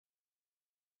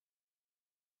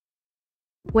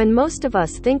When most of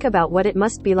us think about what it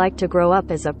must be like to grow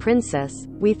up as a princess,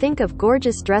 we think of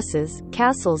gorgeous dresses,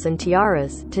 castles and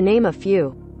tiaras, to name a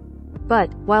few.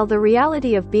 But, while the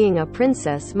reality of being a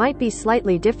princess might be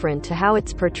slightly different to how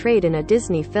it's portrayed in a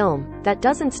Disney film, that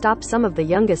doesn't stop some of the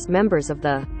youngest members of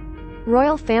the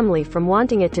royal family from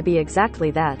wanting it to be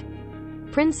exactly that.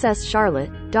 Princess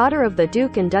Charlotte, daughter of the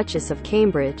Duke and Duchess of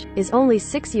Cambridge, is only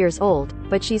 6 years old,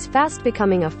 but she's fast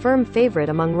becoming a firm favorite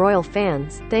among royal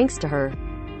fans, thanks to her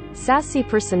sassy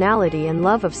personality and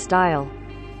love of style.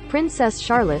 Princess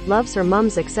Charlotte loves her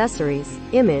mum's accessories.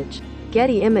 Image,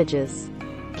 Getty Images.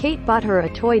 Kate bought her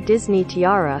a toy Disney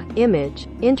tiara. Image,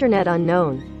 Internet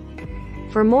unknown.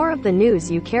 For more of the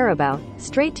news you care about,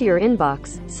 straight to your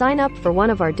inbox, sign up for one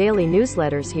of our daily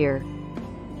newsletters here.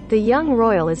 The young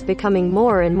royal is becoming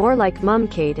more and more like Mum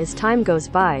Kate as time goes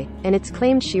by, and it's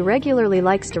claimed she regularly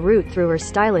likes to root through her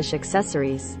stylish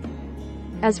accessories.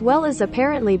 As well as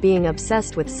apparently being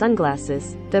obsessed with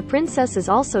sunglasses, the princess is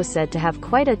also said to have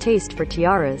quite a taste for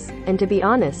tiaras, and to be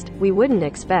honest, we wouldn't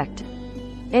expect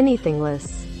anything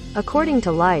less. According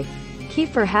to Life, keep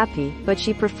her happy, but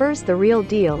she prefers the real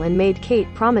deal and made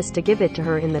Kate promise to give it to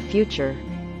her in the future.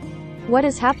 What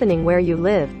is happening where you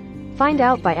live? Find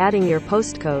out by adding your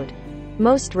postcode.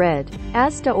 Most read.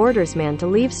 Asda orders man to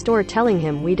leave store telling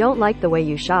him we don't like the way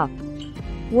you shop.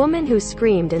 Woman who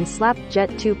screamed and slapped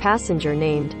Jet 2 passenger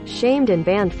named, shamed and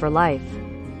banned for life.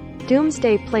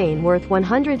 Doomsday plane worth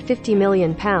 £150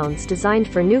 million designed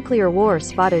for nuclear war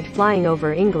spotted flying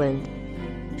over England.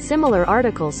 Similar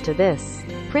articles to this.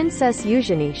 Princess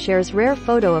Eugenie shares rare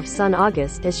photo of son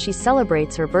August as she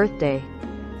celebrates her birthday.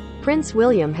 Prince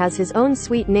William has his own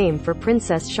sweet name for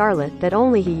Princess Charlotte that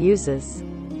only he uses.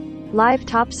 Live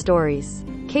top stories.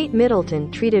 Kate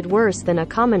Middleton treated worse than a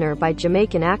commoner by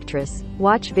Jamaican actress.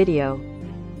 Watch video.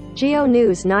 Geo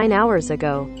News 9 hours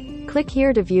ago. Click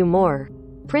here to view more.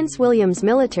 Prince William's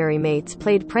military mates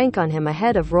played prank on him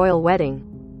ahead of royal wedding.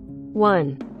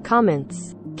 1.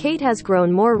 Comments. Kate has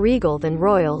grown more regal than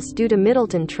royals due to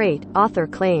Middleton trait, author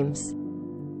claims.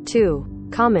 2.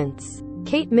 Comments.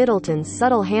 Kate Middleton's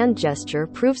subtle hand gesture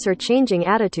proves her changing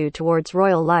attitude towards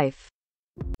royal life.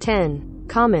 10.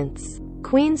 Comments.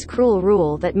 Queen's cruel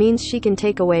rule that means she can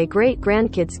take away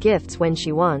great-grandkids' gifts when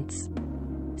she wants.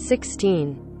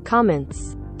 16.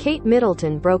 Comments. Kate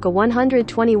Middleton broke a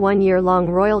 121-year-long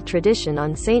royal tradition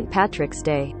on St. Patrick's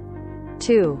Day.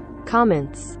 2.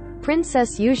 Comments.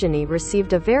 Princess Eugenie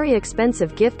received a very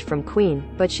expensive gift from Queen,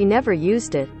 but she never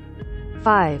used it.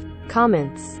 5.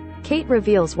 Comments. Kate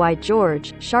reveals why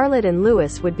George, Charlotte and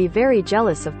Louis would be very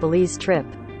jealous of Belize trip.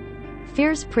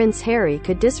 Fears Prince Harry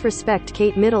could disrespect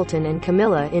Kate Middleton and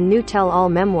Camilla in new tell-all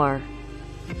memoir.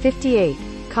 58.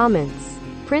 Comments.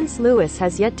 Prince Louis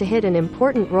has yet to hit an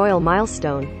important royal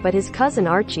milestone, but his cousin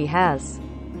Archie has.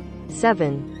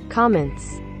 7.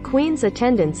 Comments. Queen's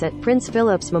attendance at Prince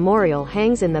Philip's memorial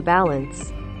hangs in the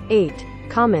balance. 8.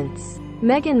 Comments.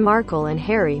 Meghan Markle and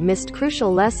Harry missed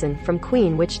crucial lesson from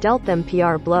Queen which dealt them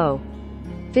PR blow.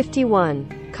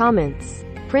 51. Comments.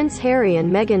 Prince Harry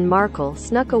and Meghan Markle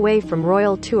snuck away from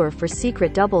royal tour for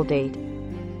secret double date.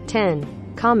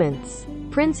 10. Comments.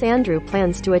 Prince Andrew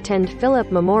plans to attend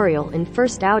Philip Memorial in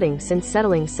first outing since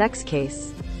settling sex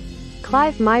case.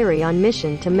 Clive Myrie on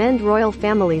mission to mend royal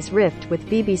family's rift with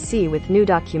BBC with new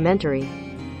documentary.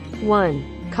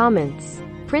 1. Comments.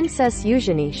 Princess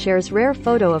Eugenie shares rare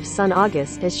photo of son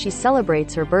August as she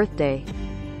celebrates her birthday.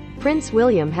 Prince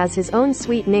William has his own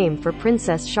sweet name for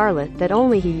Princess Charlotte that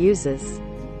only he uses.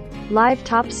 Live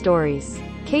top stories.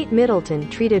 Kate Middleton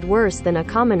treated worse than a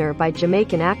commoner by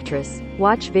Jamaican actress.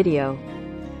 Watch video.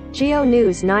 Geo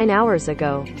News 9 hours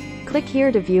ago. Click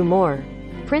here to view more.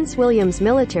 Prince William's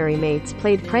military mates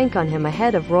played prank on him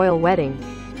ahead of royal wedding.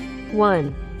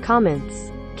 1.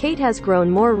 Comments. Kate has grown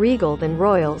more regal than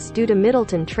royals due to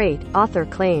Middleton trait, author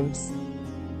claims.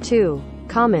 2.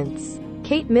 Comments.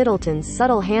 Kate Middleton's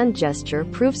subtle hand gesture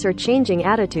proves her changing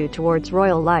attitude towards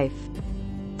royal life.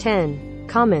 10.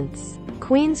 Comments.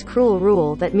 Queen's cruel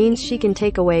rule that means she can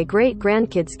take away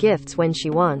great-grandkids' gifts when she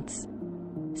wants.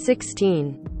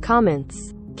 16.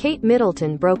 Comments. Kate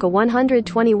Middleton broke a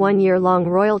 121-year-long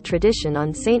royal tradition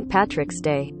on St. Patrick's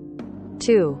Day.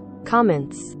 2.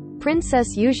 Comments.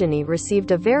 Princess Eugenie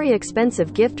received a very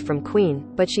expensive gift from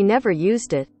Queen, but she never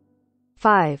used it.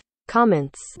 5.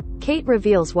 Comments. Kate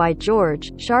reveals why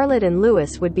George, Charlotte and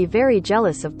Louis would be very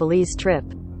jealous of Belize trip.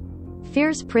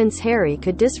 Fears Prince Harry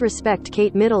could disrespect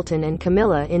Kate Middleton and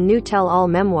Camilla in new tell-all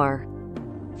memoir.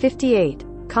 58.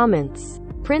 Comments.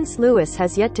 Prince Louis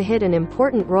has yet to hit an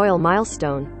important royal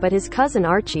milestone, but his cousin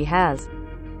Archie has.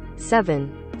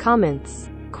 7. Comments.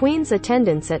 Queen's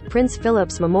attendance at Prince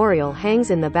Philip's memorial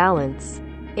hangs in the balance.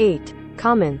 8.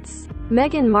 Comments.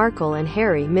 Meghan Markle and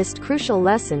Harry missed crucial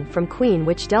lesson from Queen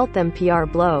which dealt them PR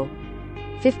blow.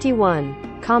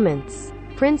 51. Comments.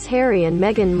 Prince Harry and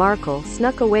Meghan Markle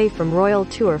snuck away from royal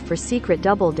tour for secret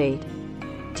double date.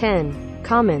 10.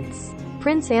 Comments.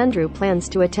 Prince Andrew plans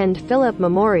to attend Philip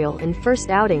Memorial in first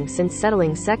outing since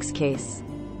settling sex case.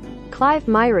 Clive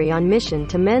Myrie on mission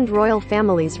to mend royal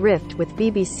family's rift with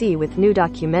BBC with new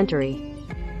documentary.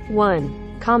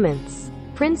 1. Comments.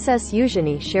 Princess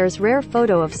Eugenie shares rare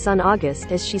photo of son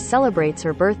August as she celebrates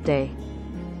her birthday.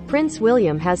 Prince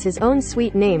William has his own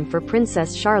sweet name for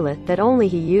Princess Charlotte that only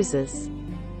he uses.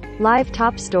 Live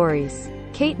top stories.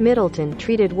 Kate Middleton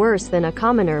treated worse than a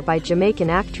commoner by Jamaican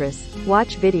actress.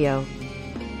 Watch video.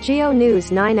 Geo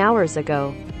News 9 hours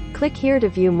ago. Click here to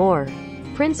view more.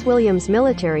 Prince William's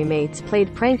military mates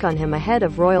played prank on him ahead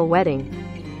of royal wedding.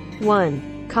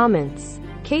 1. Comments.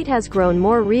 Kate has grown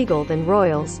more regal than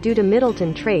royals due to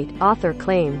Middleton trait, author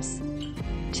claims.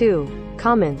 2.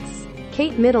 Comments.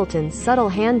 Kate Middleton's subtle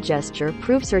hand gesture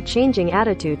proves her changing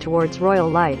attitude towards royal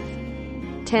life.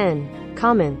 10.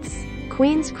 Comments.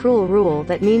 Queen's cruel rule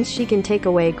that means she can take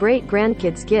away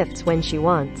great-grandkids' gifts when she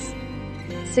wants.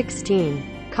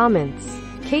 16. Comments.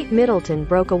 Kate Middleton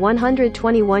broke a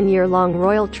 121-year-long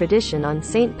royal tradition on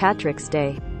St. Patrick's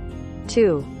Day.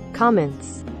 2.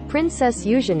 Comments. Princess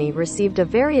Eugenie received a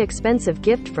very expensive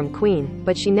gift from Queen,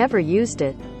 but she never used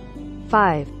it.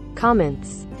 5.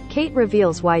 Comments. Kate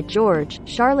reveals why George,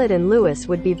 Charlotte and Louis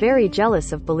would be very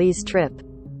jealous of Belize trip.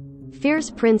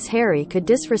 Fears Prince Harry could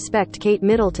disrespect Kate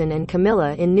Middleton and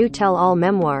Camilla in new tell-all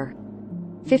memoir.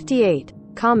 58.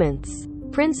 Comments.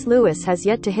 Prince Louis has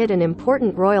yet to hit an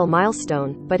important royal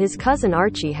milestone, but his cousin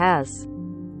Archie has.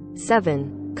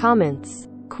 7. Comments.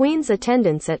 Queen's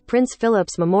attendance at Prince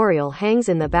Philip's memorial hangs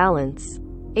in the balance.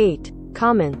 8.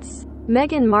 Comments.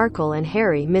 Meghan Markle and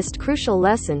Harry missed crucial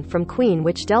lesson from Queen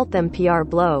which dealt them PR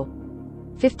blow.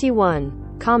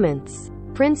 51. Comments.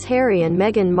 Prince Harry and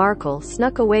Meghan Markle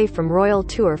snuck away from royal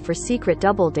tour for secret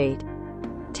double date.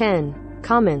 10.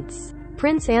 Comments.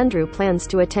 Prince Andrew plans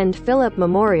to attend Philip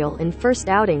Memorial in first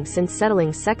outing since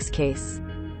settling sex case.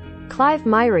 Clive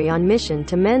Myrie on mission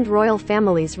to mend royal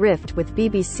family's rift with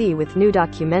BBC with new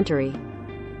documentary.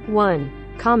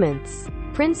 1. Comments.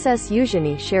 Princess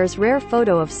Eugenie shares rare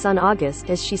photo of son August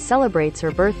as she celebrates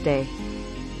her birthday.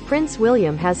 Prince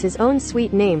William has his own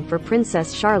sweet name for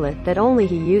Princess Charlotte that only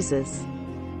he uses.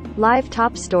 Live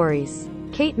top stories.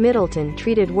 Kate Middleton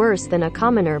treated worse than a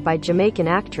commoner by Jamaican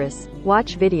actress.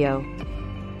 Watch video.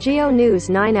 Geo News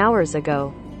 9 hours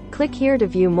ago. Click here to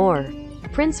view more.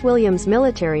 Prince William's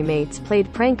military mates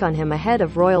played prank on him ahead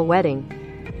of royal wedding.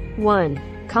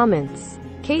 1. Comments.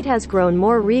 Kate has grown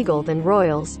more regal than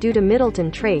royals due to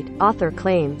Middleton trait, author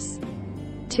claims.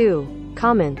 2.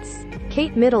 Comments.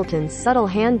 Kate Middleton's subtle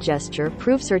hand gesture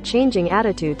proves her changing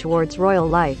attitude towards royal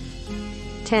life.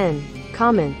 10.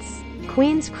 Comments.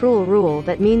 Queen's cruel rule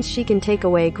that means she can take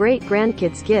away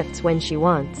great-grandkids' gifts when she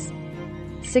wants.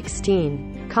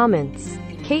 16. Comments.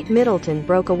 Kate Middleton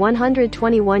broke a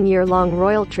 121-year-long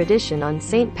royal tradition on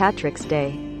St. Patrick's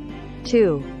Day.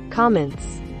 2.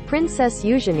 Comments. Princess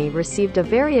Eugenie received a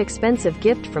very expensive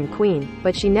gift from Queen,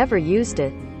 but she never used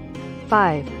it.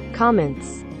 5.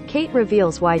 Comments. Kate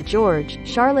reveals why George,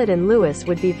 Charlotte and Louis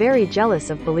would be very jealous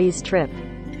of Belize trip.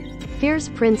 Fears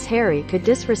Prince Harry could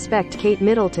disrespect Kate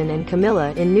Middleton and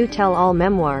Camilla in new tell-all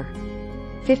memoir.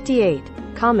 58.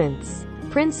 Comments.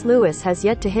 Prince Louis has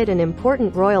yet to hit an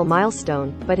important royal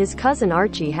milestone, but his cousin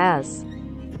Archie has.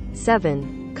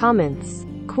 7. Comments.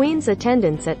 Queen's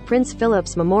attendance at Prince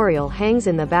Philip's memorial hangs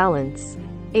in the balance.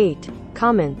 8.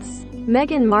 Comments.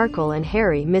 Meghan Markle and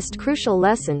Harry missed crucial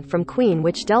lesson from Queen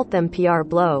which dealt them PR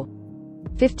blow.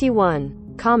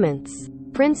 51. Comments.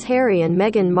 Prince Harry and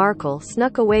Meghan Markle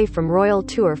snuck away from royal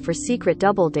tour for secret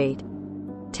double date.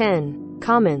 10.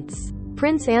 Comments.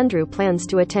 Prince Andrew plans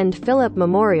to attend Philip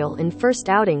Memorial in first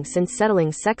outing since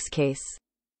settling sex case.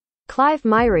 Clive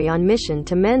Myrie on mission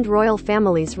to mend royal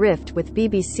family's rift with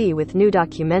BBC with new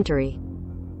documentary.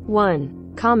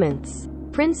 1. Comments.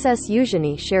 Princess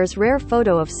Eugenie shares rare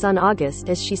photo of son August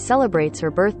as she celebrates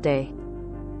her birthday.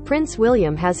 Prince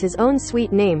William has his own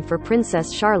sweet name for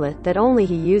Princess Charlotte that only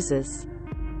he uses.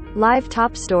 Live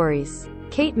top stories.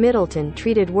 Kate Middleton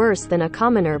treated worse than a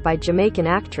commoner by Jamaican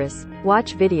actress.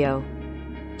 Watch video.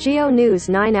 Geo News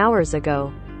 9 hours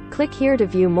ago. Click here to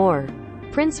view more.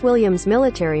 Prince William's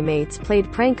military mates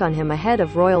played prank on him ahead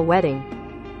of royal wedding.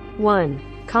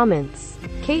 1. Comments.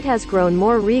 Kate has grown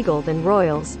more regal than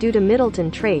royals due to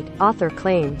Middleton trait, author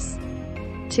claims.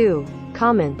 2.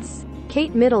 Comments.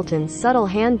 Kate Middleton's subtle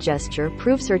hand gesture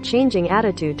proves her changing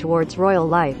attitude towards royal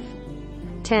life.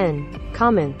 10.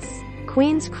 Comments.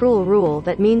 Queen's cruel rule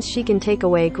that means she can take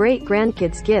away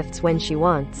great-grandkids' gifts when she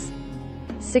wants.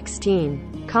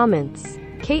 16. Comments.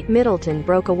 Kate Middleton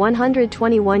broke a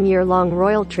 121-year-long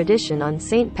royal tradition on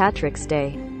St. Patrick's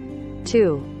Day.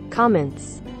 2.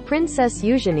 Comments. Princess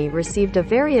Eugenie received a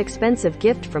very expensive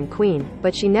gift from Queen,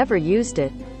 but she never used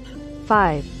it.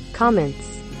 5.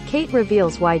 Comments. Kate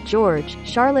reveals why George,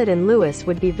 Charlotte and Louis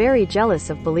would be very jealous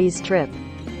of Belize trip.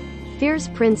 Fears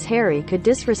Prince Harry could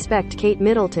disrespect Kate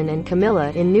Middleton and Camilla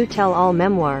in new tell-all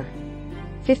memoir.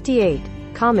 58.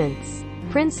 Comments.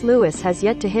 Prince Louis has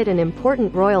yet to hit an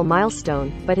important royal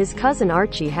milestone, but his cousin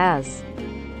Archie has.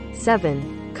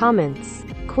 7. Comments.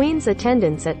 Queen's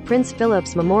attendance at Prince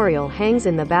Philip's memorial hangs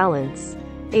in the balance.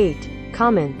 8.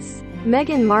 Comments.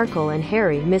 Meghan Markle and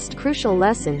Harry missed crucial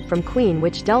lesson from Queen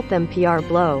which dealt them PR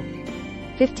blow.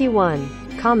 51.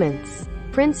 Comments.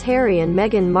 Prince Harry and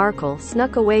Meghan Markle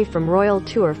snuck away from royal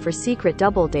tour for secret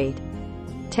double date.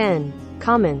 10.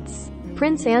 Comments.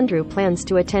 Prince Andrew plans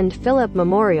to attend Philip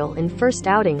Memorial in first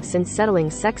outing since settling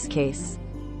sex case.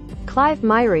 Clive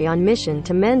Myrie on mission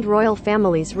to mend royal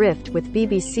family's rift with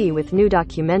BBC with new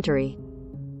documentary.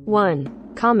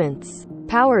 1. Comments.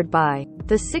 Powered by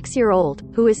the 6-year-old,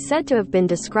 who is said to have been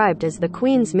described as the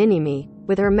Queen's mini-me,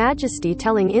 with Her Majesty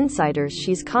telling insiders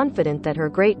she's confident that her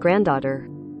great-granddaughter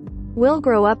will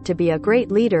grow up to be a great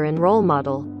leader and role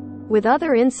model. With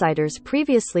other insiders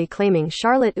previously claiming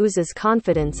Charlotte oozes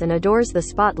confidence and adores the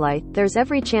spotlight, there's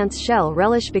every chance she'll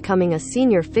relish becoming a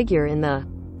senior figure in the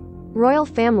royal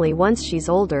family once she's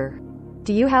older.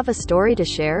 Do you have a story to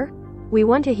share? We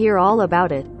want to hear all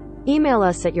about it. Email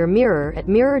us at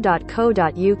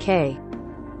yourmirror@mirror.co.uk.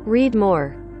 Read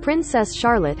more. Princess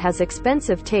Charlotte has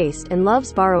expensive taste and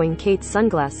loves borrowing Kate's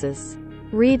sunglasses.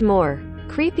 Read more.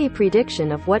 Creepy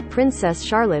prediction of what Princess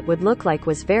Charlotte would look like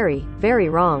was very, very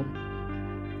wrong.